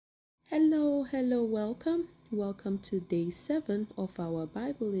Hello, welcome to day 7 of our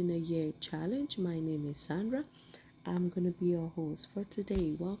Bible in a Year challenge. My name is Sandra. I'm going to be your host for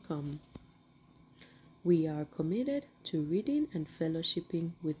today. Welcome. We are committed to reading and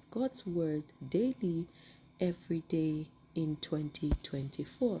fellowshipping with God's Word daily, every day in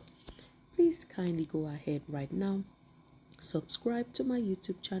 2024. Please kindly go ahead right now. Subscribe to my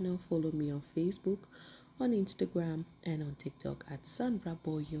YouTube channel, follow me on Facebook, on Instagram, and on TikTok at Sandra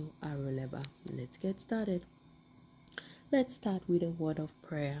Boyo-Aruleba. Let's get started. Let's start with a word of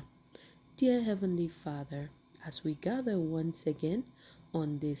prayer. Dear Heavenly Father, as we gather once again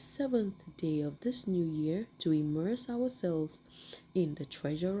on the 7th day of this new year to immerse ourselves in the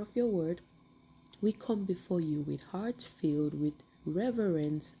treasure of your word, we come before you with hearts filled with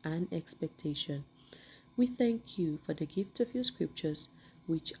reverence and expectation. We thank you for the gift of your scriptures,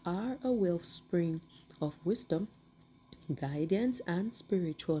 which are a wellspring of wisdom, guidance, and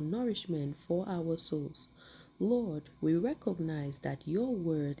spiritual nourishment for our souls. Lord, we recognize that your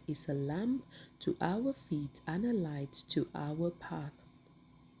word is a lamp to our feet and a light to our path,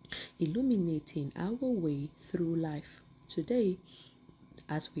 illuminating our way through life. Today,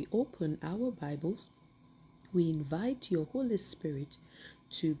 as we open our Bibles, we invite your Holy Spirit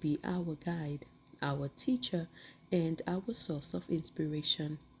to be our guide, our teacher, and our source of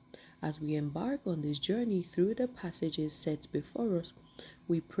inspiration. As we embark on this journey through the passages set before us,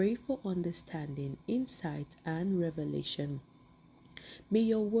 we pray for understanding, insight, and revelation. May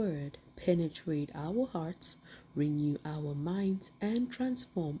your word penetrate our hearts, renew our minds, and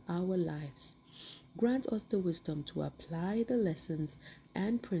transform our lives. Grant us the wisdom to apply the lessons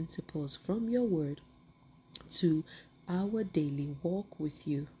and principles from your word to our daily walk with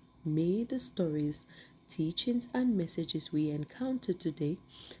you. May the stories, teachings, and messages we encounter today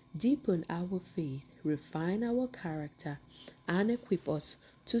deepen our faith, refine our character, and equip us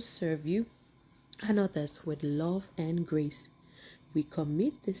to serve you and others with love and grace. We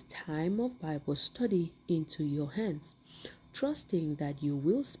commit this time of Bible study into your hands, trusting that you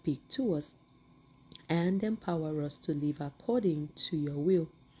will speak to us and empower us to live according to your will.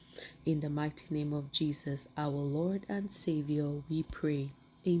 In the mighty name of Jesus, our Lord and Savior, we pray.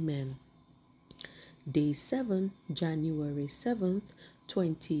 Amen. Day 7, January 7th,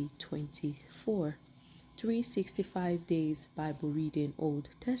 2024. 365 days Bible reading: Old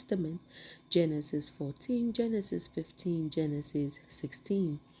Testament, Genesis 14, Genesis 15, Genesis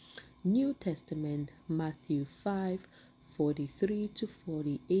 16. New Testament, Matthew 5, 43 to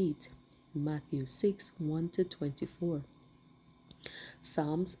 48, Matthew 6, 1 to 24.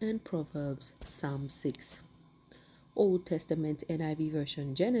 Psalms and Proverbs, Psalm 6. Old Testament NIV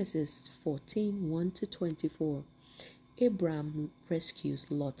version, Genesis 14, 1 to 24. Abraham rescues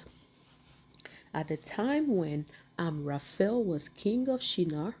Lot. At the time when Amraphel was king of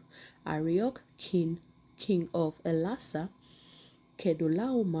Shinar, Arioch king of Elasa,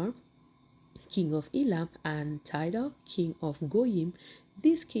 Kedolaomar king of Elam, and Tidal king of Goyim,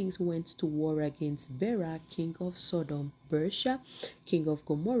 these kings went to war against Bera king of Sodom, Bersha king of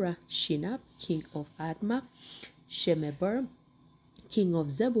Gomorrah, Shinab king of Admah, Shemeber king of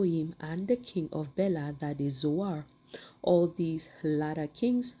Zeboim, and the king of Bela, that is Zoar. All these latter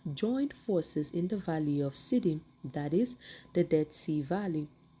kings joined forces in the valley of Siddim, that is the Dead Sea Valley.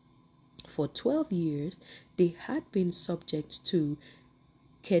 For 12 years they had been subject to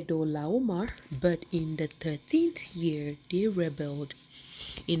Kedolaomar, but in the 13th year they rebelled.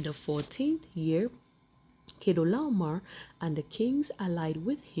 In the 14th year, Kedolaomar and the kings allied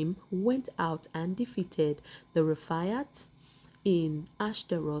with him went out and defeated the Rephaites in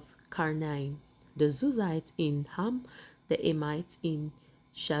Ashtaroth Karnaim, the Zuzites in Ham, the Amites in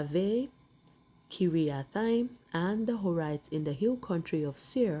Shaveh Kiriathaim, and the Horites in the hill country of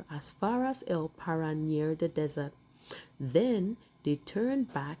Seir as far as El Paran near the desert. Then they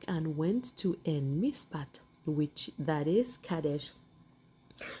turned back and went to En Mispat, that is Kadesh,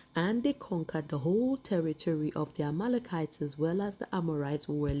 and they conquered the whole territory of the Amalekites as well as the Amorites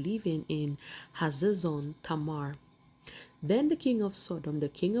who were living in Hazazon Tamar. Then the king of Sodom, the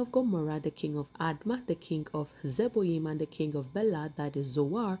king of Gomorrah, the king of Admah, the king of Zeboim, and the king of Bela, that is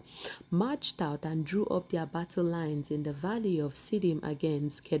Zoar, marched out and drew up their battle lines in the valley of Siddim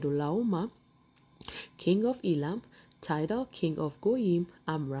against Kedolaomar, king of Elam, Tidal, king of Goyim,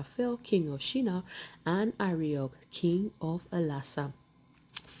 Amraphel, king of Shinar, and Arioch, king of Elasa.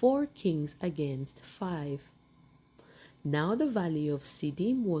 4 kings against 5. Now the valley of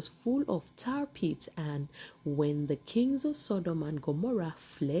Siddim was full of tar pits, and when the kings of Sodom and Gomorrah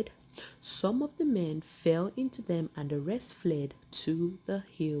fled, some of the men fell into them and the rest fled to the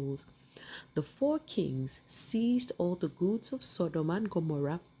hills. The 4 kings seized all the goods of Sodom and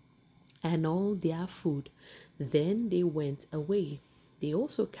Gomorrah and all their food. Then they went away. They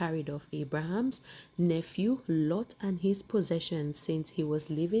also carried off Abraham's nephew Lot and his possessions, since he was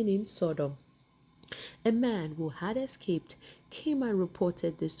living in Sodom. A man who had escaped came and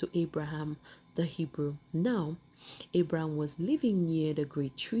reported this to Abraham the Hebrew. Now, Abraham was living near the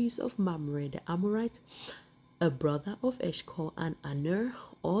great trees of Mamre the Amorite, a brother of Eshcol and Aner,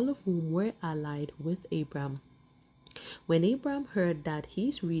 all of whom were allied with Abraham. When Abraham heard that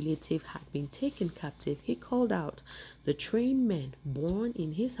his relative had been taken captive, he called out the trained men born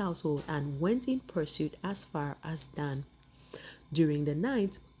in his household and went in pursuit as far as Dan. During the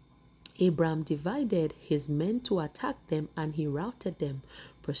night, Abraham divided his men to attack them, and he routed them,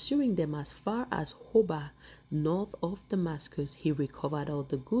 pursuing them as far as Hobah, north of Damascus. He recovered all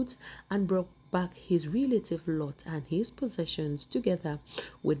the goods and brought back his relative Lot and his possessions, together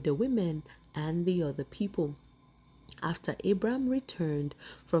with the women and the other people. After Abraham returned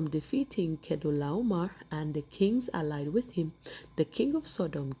from defeating Kedorlaomer and the kings allied with him, the king of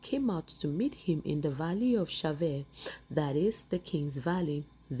Sodom came out to meet him in the valley of Shaveh, that is, the king's valley.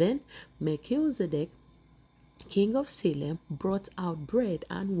 Then Melchizedek, king of Salem, brought out bread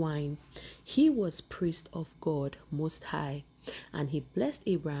and wine. He was priest of God Most High, and he blessed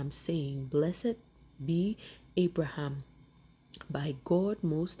Abraham, saying, "Blessed be Abraham by God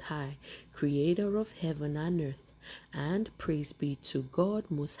Most High, creator of heaven and earth. And praise be to God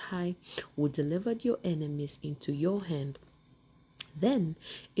Most High, who delivered your enemies into your hand." Then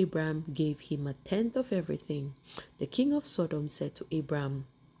Abraham gave him a tenth of everything. The king of Sodom said to Abraham,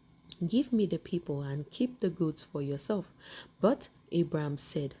 "Give me the people and keep the goods for yourself." But Abraham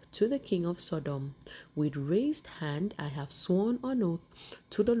said to the king of Sodom, "With raised hand I have sworn on oath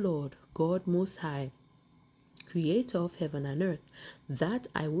to the Lord God Most High, creator of heaven and earth, that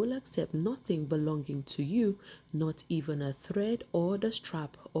I will accept nothing belonging to you, not even a thread or the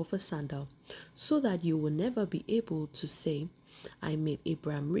strap of a sandal, so that you will never be able to say, 'I made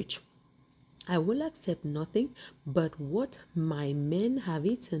Abraham rich.' I will accept nothing but what my men have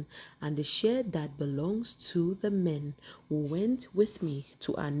eaten, and the share that belongs to the men who went with me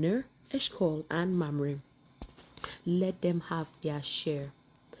to Aner, Eshcol, and Mamre. Let them have their share."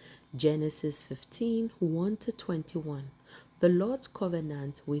 Genesis 15, 1-21. The Lord's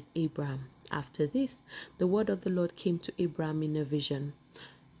covenant with Abraham. After this, the word of the Lord came to Abraham in a vision.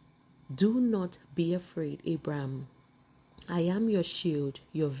 "Do not be afraid, Abraham. I am your shield,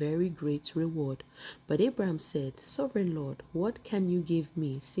 your very great reward." But Abraham said, "Sovereign Lord, what can you give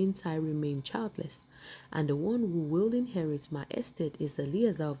me, since I remain childless? And the one who will inherit my estate is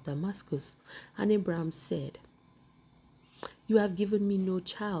Eliezer of Damascus." And Abraham said, "You have given me no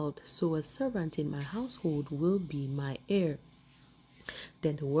child, so a servant in my household will be my heir."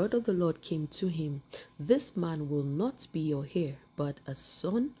 Then the word of the Lord came to him, "This man will not be your heir, but a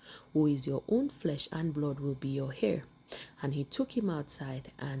son who is your own flesh and blood will be your heir." And he took him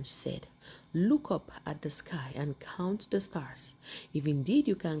outside and said, "Look up at the sky and count the stars. If indeed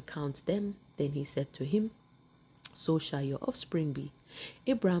you can count them." Then he said to him, "So shall your offspring be."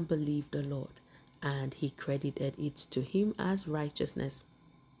 Abraham believed the Lord, and he credited it to him as righteousness.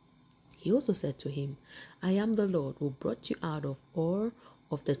 He also said to him, "I am the Lord who brought you out of Ur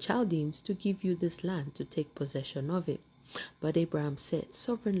of the Chaldeans to give you this land to take possession of it." But Abraham said,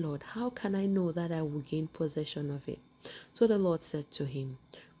 "Sovereign Lord, how can I know that I will gain possession of it?" So the Lord said to him,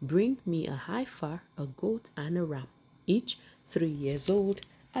 "Bring me a heifer, a goat, and a ram, each 3 years old,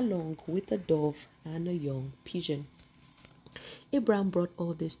 along with a dove and a young pigeon." Abraham brought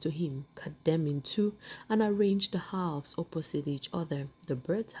all this to him, cut them in two, and arranged the halves opposite each other. The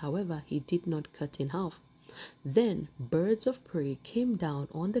birds, however, he did not cut in half. Then birds of prey came down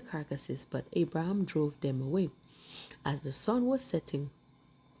on the carcasses, but Abraham drove them away. As the sun was setting,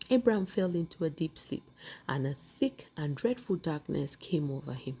 Abraham fell into a deep sleep, and a thick and dreadful darkness came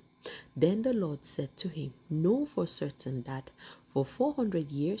over him. Then the Lord said to him, "Know for certain that for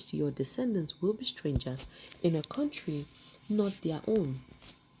 400 years your descendants will be strangers in a country not their own,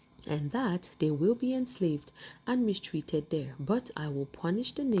 and that they will be enslaved and mistreated there. But I will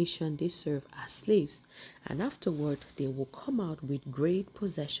punish the nation they serve as slaves, and afterward they will come out with great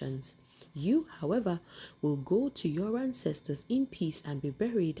possessions. You, however, will go to your ancestors in peace and be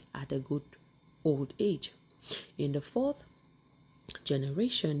buried at a good old age. In the 4th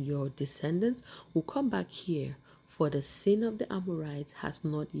generation, your descendants will come back here, for the sin of the Amorites has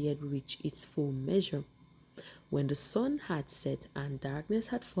not yet reached its full measure." When the sun had set and darkness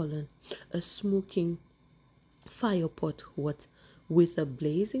had fallen, a smoking firepot with a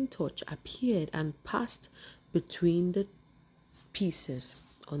blazing torch appeared and passed between the pieces.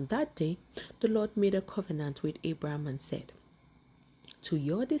 On that day, the Lord made a covenant with Abraham and said, To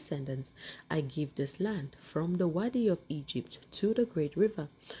your descendants I give this land, from the Wadi of Egypt to the great river,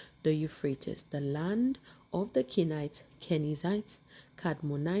 the Euphrates, the land of the Kenites, Kenizzites,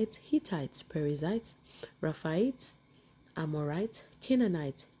 Kadmonites, Hittites, Perizzites, Rephaites, Amorites,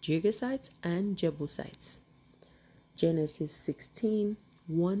 Canaanites, Girgashites, and Jebusites. Genesis 16,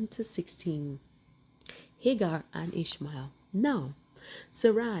 1-16. Hagar and Ishmael. Now,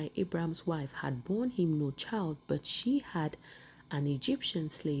 Sarai, Abraham's wife, had borne him no child, but she had an Egyptian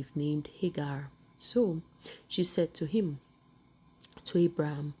slave named Hagar. So she said to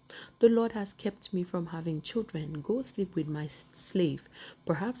Abraham, "The Lord has kept me from having children. Go sleep with my slave.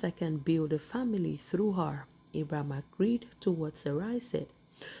 Perhaps I can build a family through her." Abraham agreed to what Sarai said.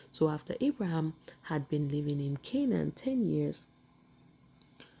 So after Abraham had been living in Canaan 10 years,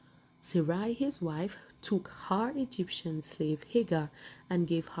 Sarai, his wife, took her Egyptian slave Hagar and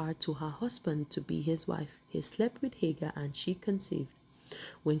gave her to her husband to be his wife. He slept with Hagar and she conceived.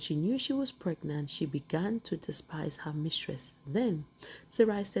 When she knew she was pregnant, she began to despise her mistress. Then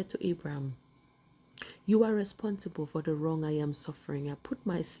Sarai said to Abraham, "You are responsible for the wrong I am suffering. I put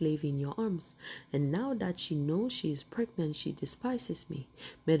my slave in your arms, and now that she knows she is pregnant, she despises me.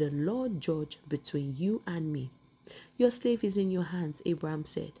 May the Lord judge between you and me." "Your slave is in your hands," Abraham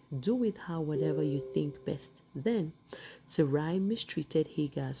said. "Do with her whatever you think best." Then Sarai mistreated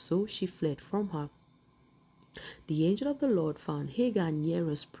Hagar, so she fled from her. The angel of the Lord found Hagar near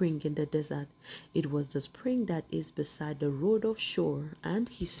a spring in the desert. It was the spring that is beside the road of Shur, and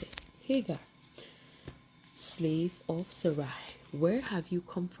he said, "Hagar, slave of Sarai, where have you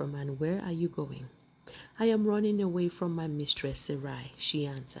come from and where are you going?" "I am running away from my mistress Sarai," she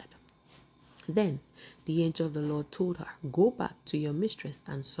answered. Then the angel of the Lord told her, "Go back to your mistress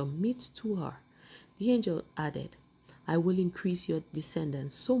and submit to her." The angel added, "I will increase your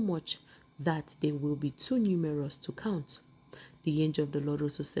descendants so much that they will be too numerous to count." The angel of the Lord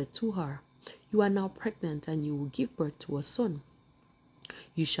also said to her, "You are now pregnant and you will give birth to a son.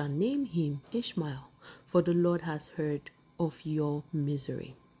 You shall name him Ishmael, for the Lord has heard of your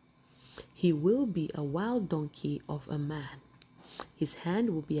misery. He will be a wild donkey of a man. His hand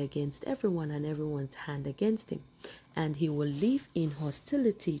will be against everyone and everyone's hand against him, and he will live in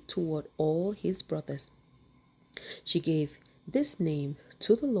hostility toward all his brothers." She gave this name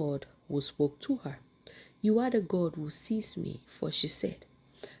to the Lord who spoke to her. "You are the God who sees me," for she said,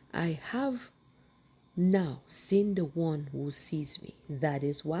 "I have now seen the one who sees me." That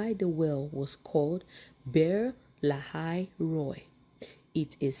is why the well was called Ber Lahai Roi.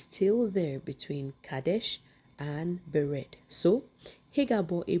 It is still there between Kadesh and Bered. So Hagar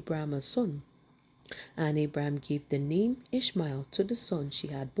bore Abraham a son, and Abraham gave the name Ishmael to the son she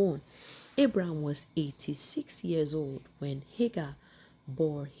had born. Abraham was 86 years old when Hagar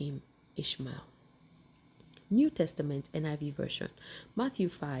bore him Ishmael. New Testament NIV version, Matthew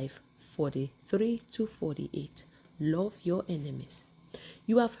 5:43-48. Love your enemies.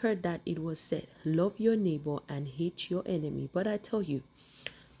 "You have heard that it was said, 'Love your neighbor and hate your enemy.' But I tell you,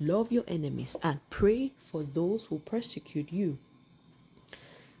 love your enemies and pray for those who persecute you,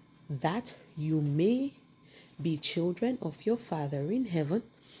 that you may be children of your Father in heaven.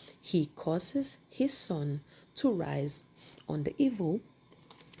 He causes his sun to rise on the evil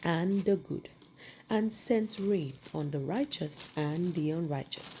and the good, and sends rain on the righteous and the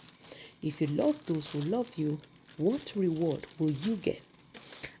unrighteous. If you love those who love you, what reward will you get?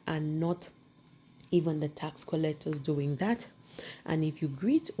 And not even the tax collectors doing that? And if you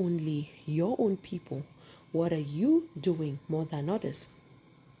greet only your own people, what are you doing more than others?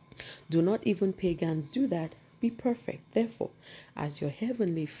 Do not even pagans do that? Be perfect, therefore, as your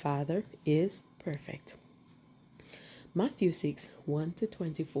heavenly Father is perfect." Matthew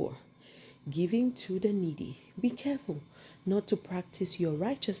 6:1-24. Giving to the needy. Be careful not to practice your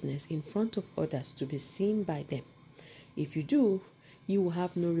righteousness in front of others to be seen by them. If you do, you will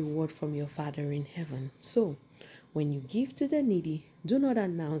have no reward from your Father in heaven. So, when you give to the needy, do not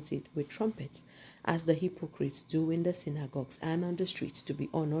announce it with trumpets, as the hypocrites do in the synagogues and on the streets to be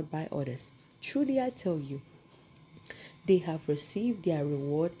honored by others. Truly I tell you, they have received their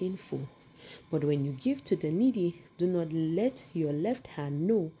reward in full. But when you give to the needy, do not let your left hand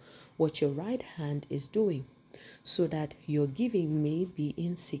know what your right hand is doing, so that your giving may be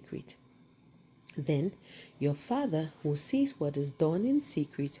in secret. Then your Father who sees what is done in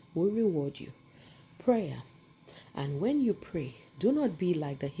secret will reward you. Prayer. And when you pray, do not be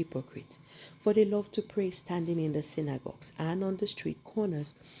like the hypocrites, for they love to pray standing in the synagogues and on the street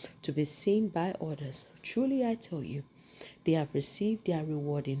corners to be seen by others. Truly I tell you, they have received their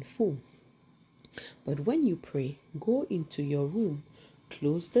reward in full. But when you pray, go into your room,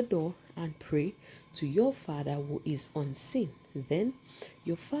 close the door, and pray to your Father who is unseen. Then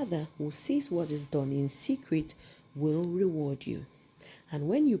your Father who sees what is done in secret will reward you. And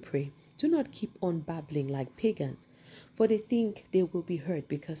when you pray, do not keep on babbling like pagans, for they think they will be heard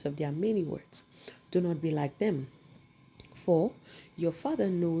because of their many words. Do not be like them, for your Father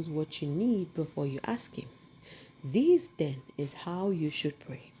knows what you need before you ask Him. This then is how you should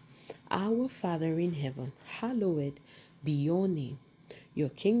pray. Our Father in heaven, hallowed be your name. Your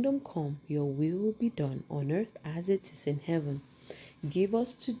kingdom come, your will be done on earth as it is in heaven. Give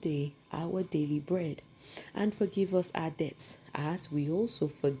us today our daily bread, and forgive us our debts, as we also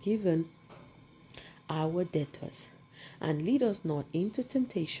forgiven our debtors. And lead us not into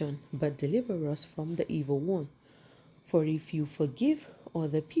temptation, but deliver us from the evil one. For if you forgive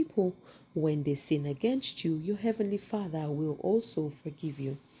other people when they sin against you, your heavenly Father will also forgive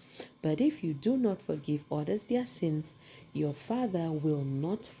you. But if you do not forgive others their sins, your Father will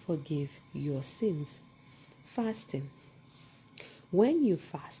not forgive your sins. Fasting. When you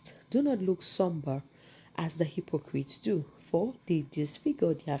fast, do not look somber as the hypocrites do, for they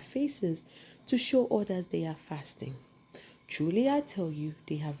disfigure their faces to show others they are fasting. Truly I tell you,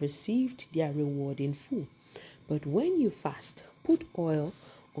 they have received their reward in full. But when you fast, put oil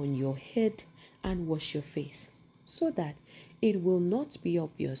on your head and wash your face, so that it will not be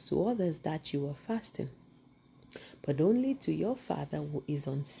obvious to others that you are fasting, but only to your Father who is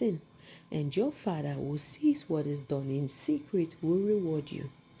unseen. And your Father who sees what is done in secret will reward you.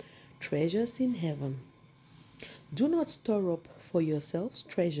 Treasures in heaven. Do not store up for yourselves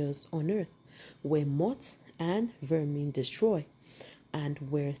treasures on earth, where moths and vermin destroy,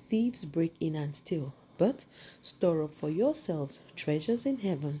 and where thieves break in and steal. But store up for yourselves treasures in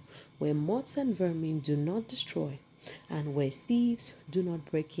heaven, where moths and vermin do not destroy, and where thieves do not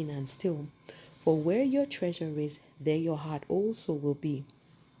break in and steal. For where your treasure is, there your heart also will be.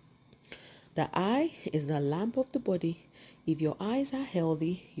 The eye is the lamp of the body. If your eyes are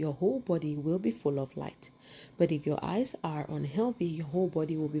healthy, your whole body will be full of light. But if your eyes are unhealthy, your whole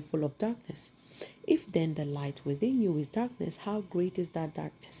body will be full of darkness. If then the light within you is darkness, how great is that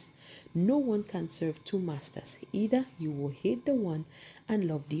darkness? No one can serve two masters. Either you will hate the one and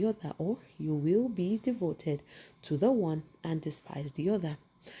love the other, or you will be devoted to the one and despise the other.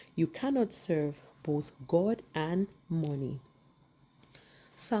 You cannot serve both God and money.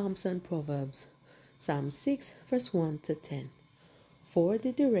 Psalms and Proverbs. Psalm 6, verse 1 to 10. For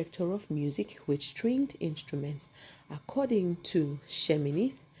the director of music with stringed instruments, according to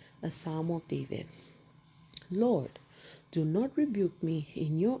Sheminith, a psalm of David. Lord, do not rebuke me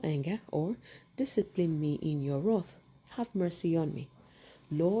in your anger, or discipline me in your wrath. Have mercy on me.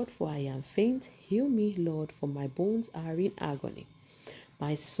 Lord, for I am faint. Heal me, Lord, for my bones are in agony.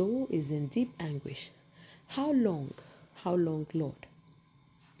 My soul is in deep anguish. How long, Lord?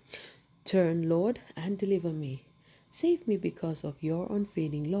 Turn, Lord, and deliver me. Save me because of your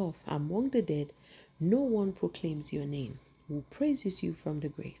unfailing love. Among the dead, no one proclaims your name, who praises you from the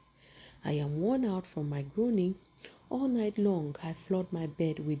grave. I am worn out from my groaning. All night long I flood my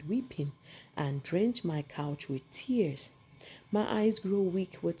bed with weeping and drench my couch with tears. My eyes grow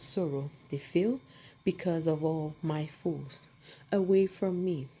weak with sorrow. They fail because of all my foes. Away from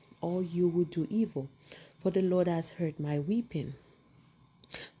me, all you who do evil, for the Lord has heard my weeping.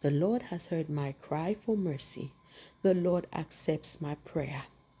 The Lord has heard my cry for mercy. The Lord accepts my prayer.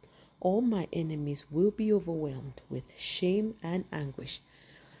 All my enemies will be overwhelmed with shame and anguish.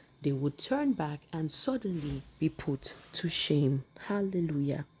 They would turn back and suddenly be put to shame.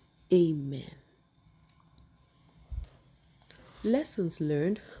 Hallelujah. Amen. Lessons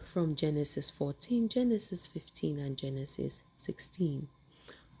learned from Genesis 14, Genesis 15, and Genesis 16.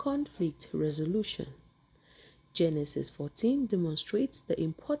 Conflict resolution. Genesis 14 demonstrates the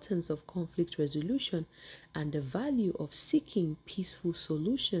importance of conflict resolution and the value of seeking peaceful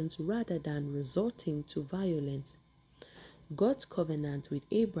solutions rather than resorting to violence. God's covenant with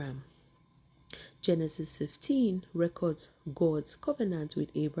Abraham. Genesis 15 records God's covenant with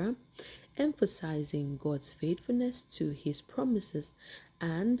Abraham, emphasizing God's faithfulness to his promises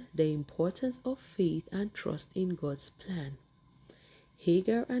and the importance of faith and trust in God's plan.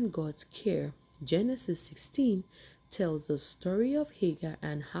 Hagar and God's care. Genesis 16 tells the story of Hagar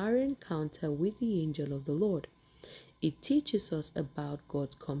and her encounter with the angel of the Lord. It teaches us about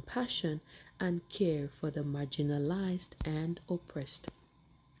God's compassion and care for the marginalized and oppressed.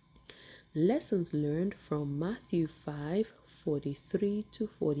 Lessons learned from Matthew 5:43 to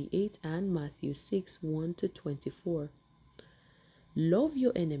 48 and Matthew 6:1 to 24. Love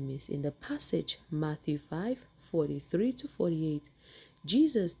your enemies. In the passage Matthew 5:43 to 48,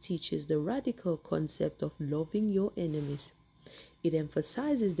 Jesus teaches the radical concept of loving your enemies. It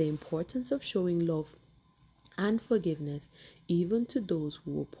emphasizes the importance of showing love and forgiveness even to those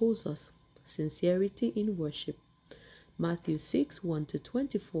who oppose us. Sincerity in worship. Matthew 6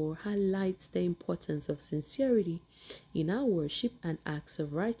 1-24 highlights the importance of sincerity in our worship and acts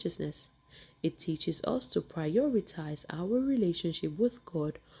of righteousness. It teaches us to prioritize our relationship with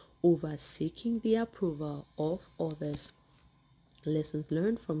God over seeking the approval of others. Lessons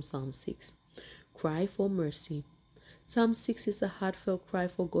learned from Psalm 6. Cry for mercy. Psalm 6 is a heartfelt cry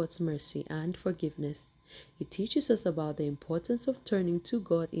for God's mercy and forgiveness. It teaches us about the importance of turning to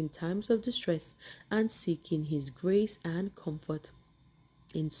God in times of distress and seeking His grace and comfort.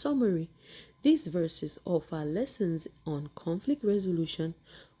 In summary, these verses offer lessons on conflict resolution,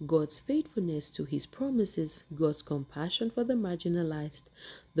 God's faithfulness to His promises, God's compassion for the marginalized,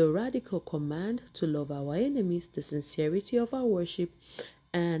 the radical command to love our enemies, the sincerity of our worship,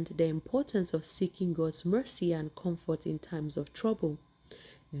 and the importance of seeking God's mercy and comfort in times of trouble.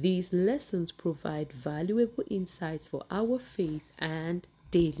 These lessons provide valuable insights for our faith and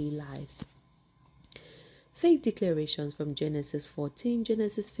daily lives. Faith declarations from Genesis 14,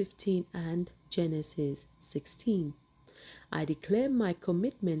 Genesis 15, and Genesis 16. I declare my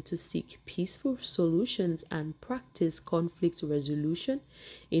commitment to seek peaceful solutions and practice conflict resolution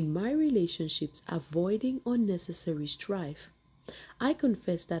in my relationships, avoiding unnecessary strife. I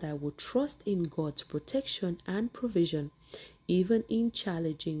confess that I will trust in God's protection and provision, even in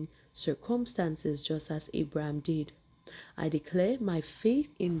challenging circumstances, just as Abraham did. I declare my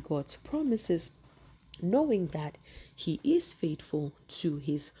faith in God's promises, knowing that He is faithful to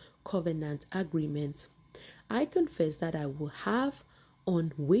His covenant agreements. I confess that I will have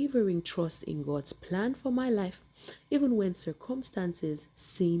unwavering trust in God's plan for my life, even when circumstances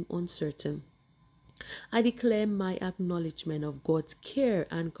seem uncertain. I declare my acknowledgement of God's care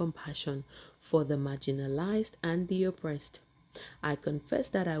and compassion for the marginalized and the oppressed. I confess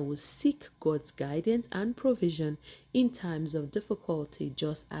that I will seek God's guidance and provision in times of difficulty,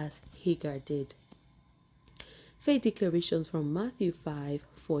 just as Hagar did. Faith declarations from Matthew 5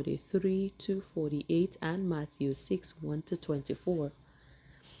 43-48 and Matthew 6 1-24.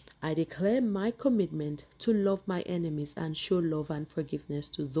 I declare my commitment to love my enemies and show love and forgiveness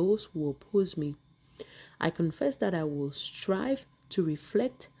to those who oppose me. I confess that I will strive to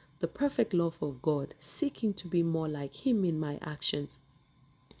reflect the perfect love of God, seeking to be more like Him in my actions.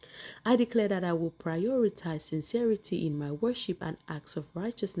 I declare that I will prioritize sincerity in my worship and acts of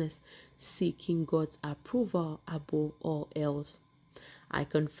righteousness, seeking God's approval above all else. I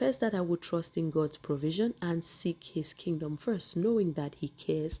confess that I will trust in God's provision and seek His kingdom first, knowing that He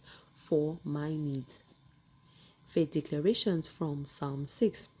cares for my needs. Faith declarations from Psalm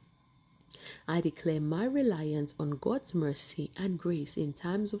 6. I declare my reliance on God's mercy and grace in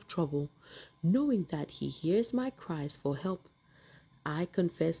times of trouble, knowing that He hears my cries for help. I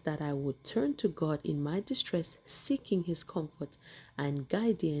confess that I would turn to God in my distress, seeking His comfort and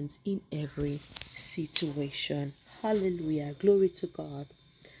guidance in every situation. Hallelujah. Glory to God.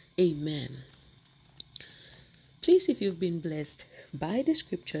 Amen. Please, if you've been blessed by the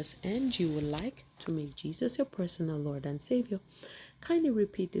scriptures and you would like to make Jesus your personal Lord and Savior, kindly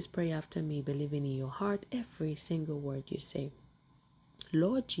repeat this prayer after me, believing in your heart every single word you say.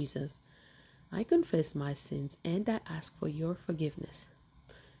 Lord Jesus, I confess my sins and I ask for your forgiveness.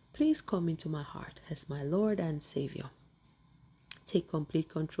 Please come into my heart as my Lord and Savior. Take complete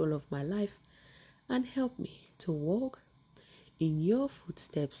control of my life and help me to walk in your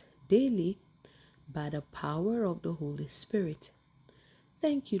footsteps daily by the power of the Holy Spirit.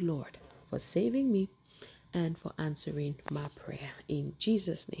 Thank you, Lord, for saving me and for answering my prayer. In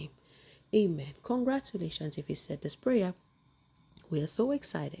Jesus' name, amen. Congratulations if you said this prayer. We are so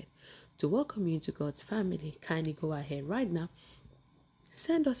excited to welcome you into God's family. Kindly go ahead right now.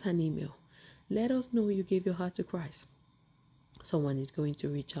 Send us an email. Let us know you gave your heart to Christ. Someone is going to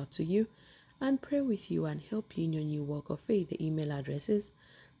reach out to you and pray with you and help you in your new walk of faith. The email address is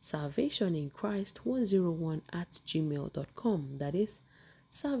salvationinChrist101@gmail.com. That is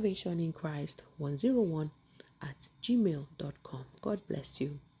salvationinChrist101@gmail.com. God bless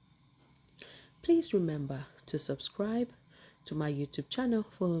you. Please remember to subscribe to my YouTube channel.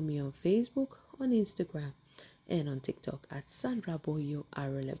 Follow me on Facebook, on Instagram, and on TikTok at Sandra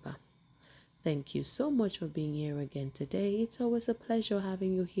Boyo-Aruleba. Thank you so much for being here again today. It's always a pleasure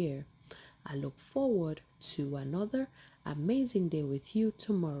having you here. I look forward to another amazing day with you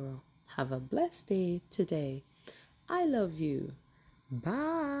tomorrow. Have a blessed day today. I love you.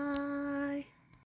 Bye.